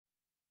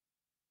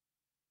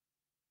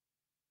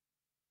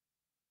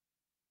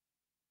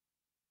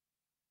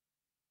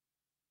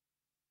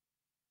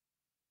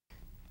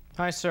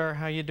Hi, sir.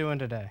 How you doing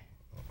today?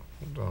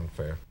 I'm doing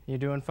fair. You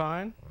doing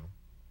fine?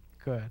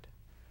 Good.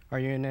 Are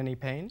you in any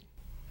pain?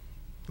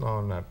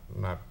 No, not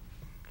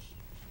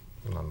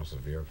no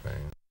severe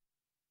pain.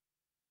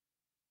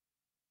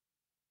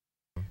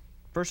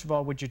 First of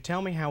all, would you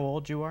tell me how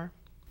old you are?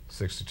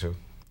 62.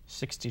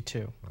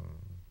 62.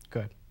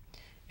 Good.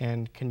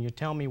 And can you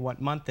tell me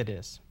what month it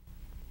is?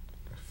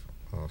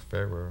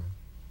 February.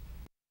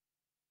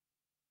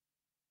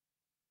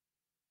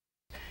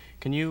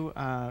 Can you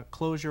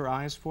close your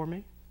eyes for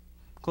me?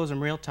 Close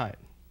them real tight.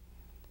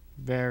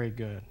 Very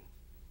good.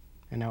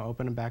 And now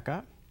open them back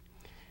up.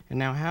 And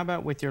now how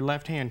about with your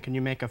left hand, can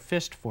you make a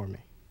fist for me?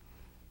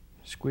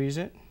 Squeeze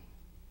it.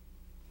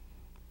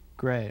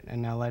 Great.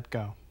 And now let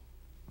go.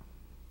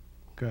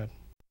 Good.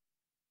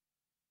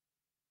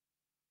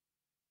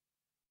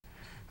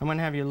 I'm going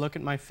to have you look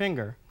at my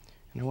finger,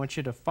 and I want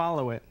you to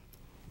follow it.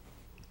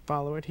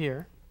 Follow it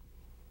here.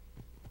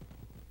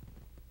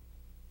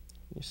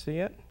 You see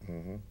it?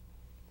 Mm-hmm.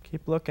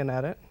 Keep looking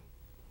at it.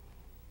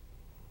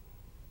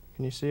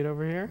 Can you see it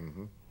over here?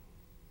 Mm-hmm.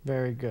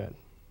 Very good.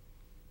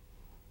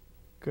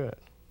 Good.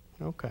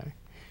 Okay.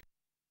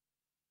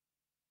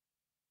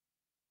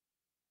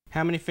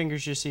 How many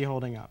fingers do you see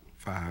holding up?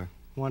 5.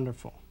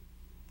 Wonderful.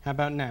 How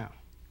about now?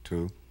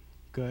 2.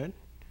 Good.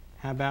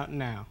 How about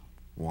now?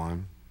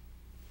 1.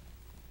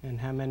 And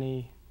how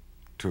many?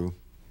 2.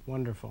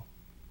 Wonderful.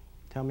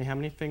 Tell me how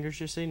many fingers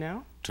you see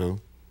now? 2.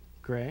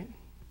 Great.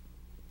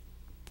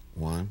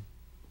 1.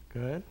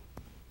 Good.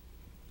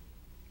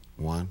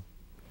 1.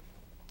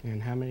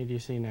 And how many do you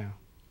see now?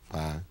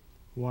 5.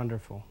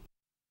 Wonderful.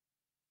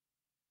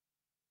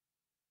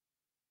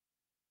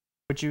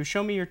 Would you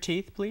show me your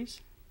teeth,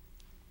 please?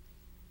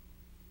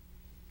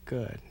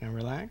 Good. Now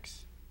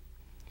relax.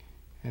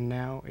 And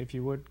now, if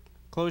you would,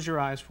 close your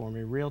eyes for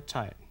me real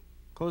tight.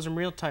 Close them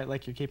real tight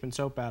like you're keeping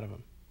soap out of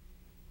them.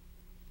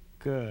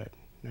 Good.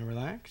 Now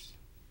relax.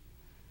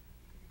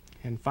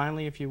 And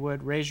finally, if you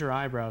would, raise your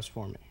eyebrows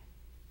for me.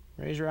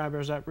 Raise your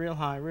eyebrows up real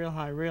high, real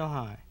high, real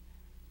high.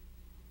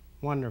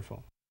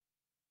 Wonderful.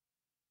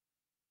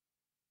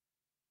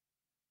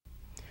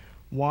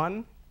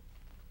 1,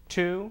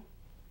 2,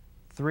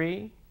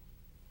 3,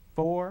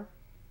 4,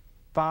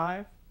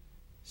 5,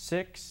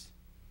 6,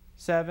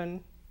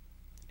 7,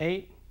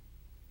 8,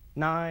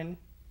 9,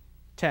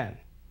 10.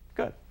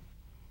 Good.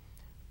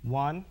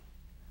 1,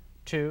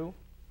 2,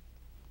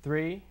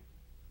 3,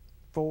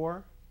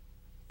 4,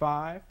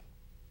 5,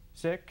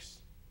 6,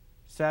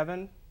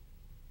 7,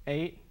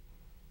 8,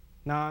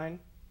 9,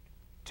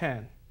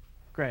 10.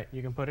 Great.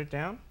 You can put it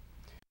down.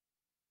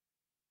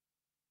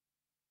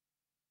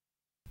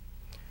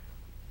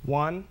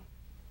 1,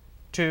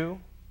 2,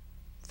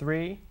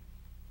 3,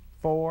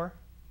 4,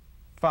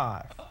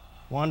 5.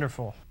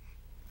 Wonderful.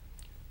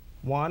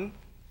 1,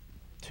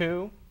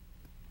 2,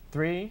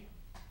 3,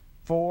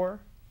 4,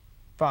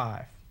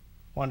 5.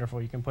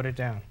 Wonderful. You can put it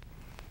down.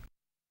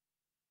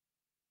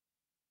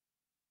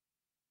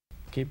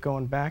 Keep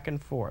going back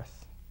and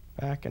forth.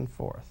 Back and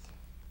forth.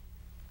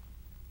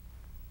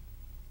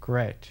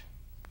 Great.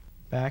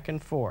 Back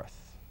and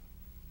forth.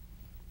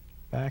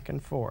 Back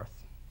and forth.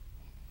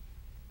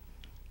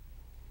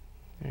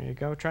 There you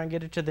go. Try and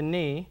get it to the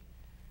knee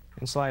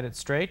and slide it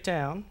straight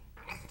down,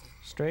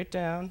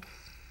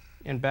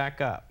 and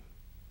back up.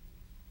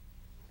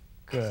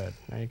 Good.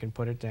 Now you can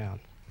put it down.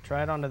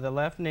 Try it onto the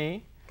left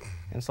knee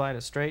and slide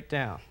it straight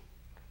down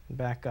and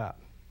back up.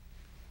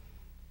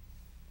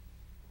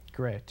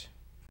 Great.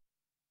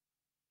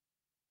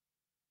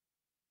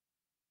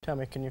 Tell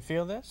me, can you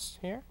feel this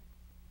here?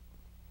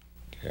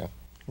 Yeah.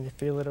 Can you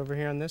feel it over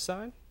here on this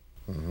side?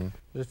 Mm-hmm.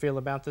 Does it feel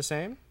about the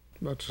same?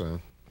 About the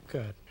same.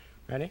 Good.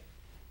 Ready?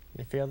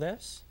 You feel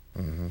this?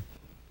 Mm-hmm.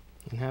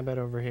 And how about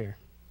over here?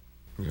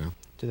 Yeah.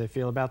 Do they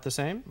feel about the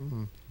same?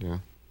 Mm-hmm. Yeah.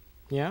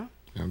 Yeah?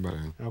 Yeah, about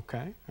it.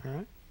 Okay, all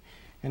right.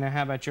 And now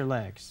how about your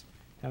legs?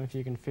 Tell me if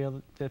you can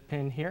feel the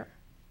pin here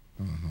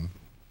Mm-hmm.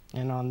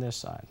 and on this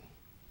side.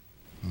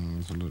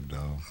 It's a little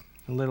dull.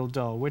 A little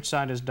dull. Which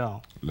side is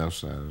dull? Left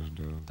side is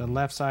dull. The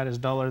left side is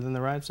duller than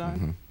the right side?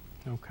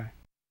 Mm-hmm. Okay.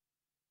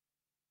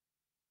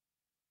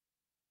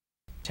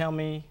 Tell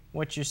me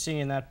what you see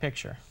in that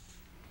picture.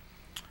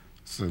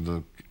 So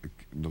the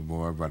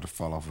boy about to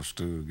fall off a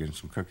stool getting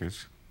some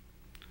cookies.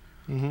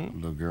 Mm-hmm.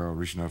 Little girl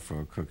reaching up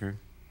for a cookie.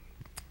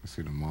 I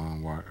see the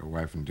mom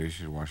wiping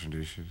dishes, washing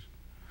dishes.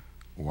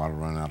 Water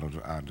running out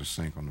of the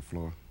sink on the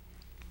floor.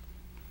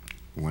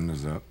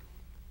 Windows up.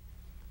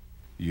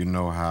 You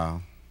know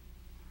how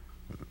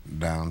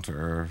down to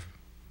earth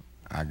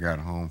I got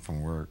home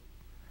from work.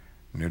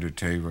 Near the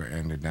table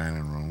in the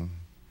dining room,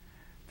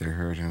 they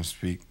heard him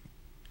speak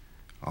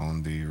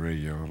on the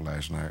radio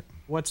last night.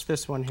 What's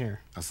this one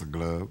here? That's a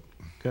glove.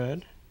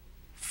 Good.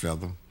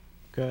 Feather.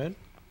 Good.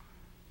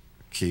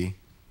 Key.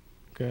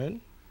 Good.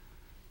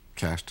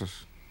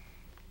 Casters.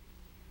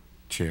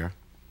 Chair.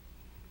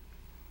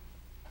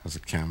 That's a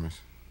canvas.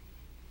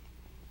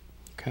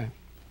 Okay.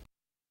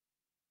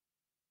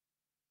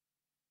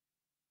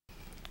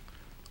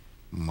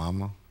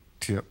 Mama,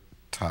 tip,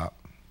 top,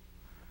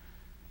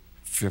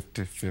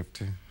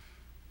 50-50,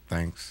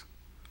 thanks,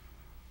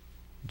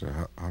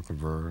 the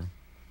huckleberry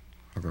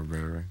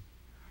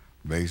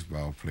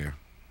baseball player.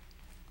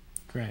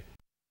 Great.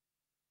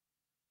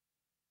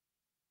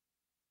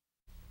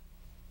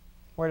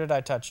 Where did I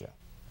touch you?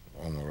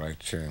 On the right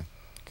chin,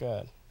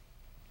 Good.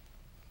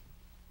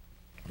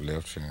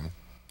 left chin,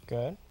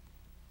 Good.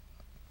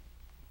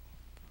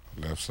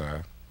 left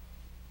side,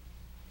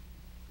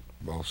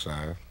 both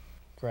sides.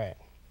 Great.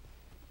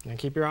 Now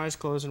keep your eyes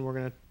closed and we're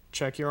going to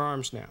check your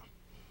arms now.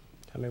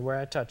 Tell me where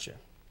I touch you.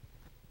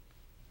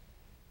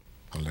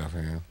 My left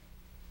hand,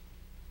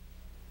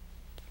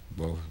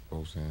 both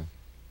hands.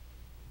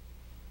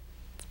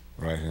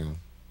 Right hand,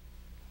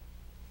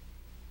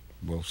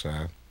 both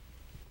sides.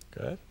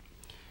 Good.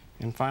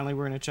 And finally,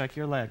 we're going to check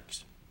your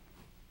legs.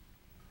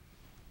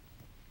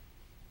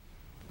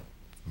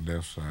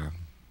 Left side,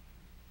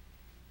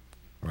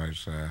 right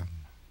side,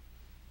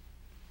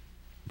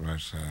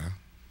 both sides,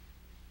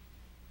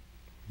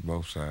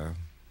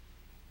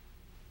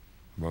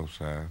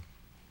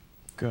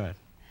 Good.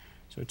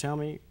 So tell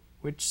me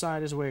which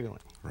side is wiggling.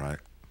 right,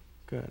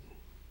 Good.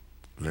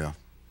 left,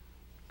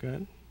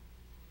 Good.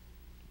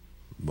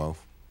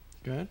 both,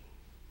 Good.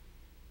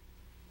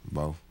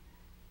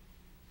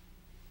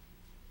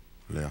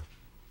 left,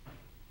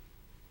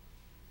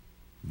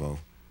 both.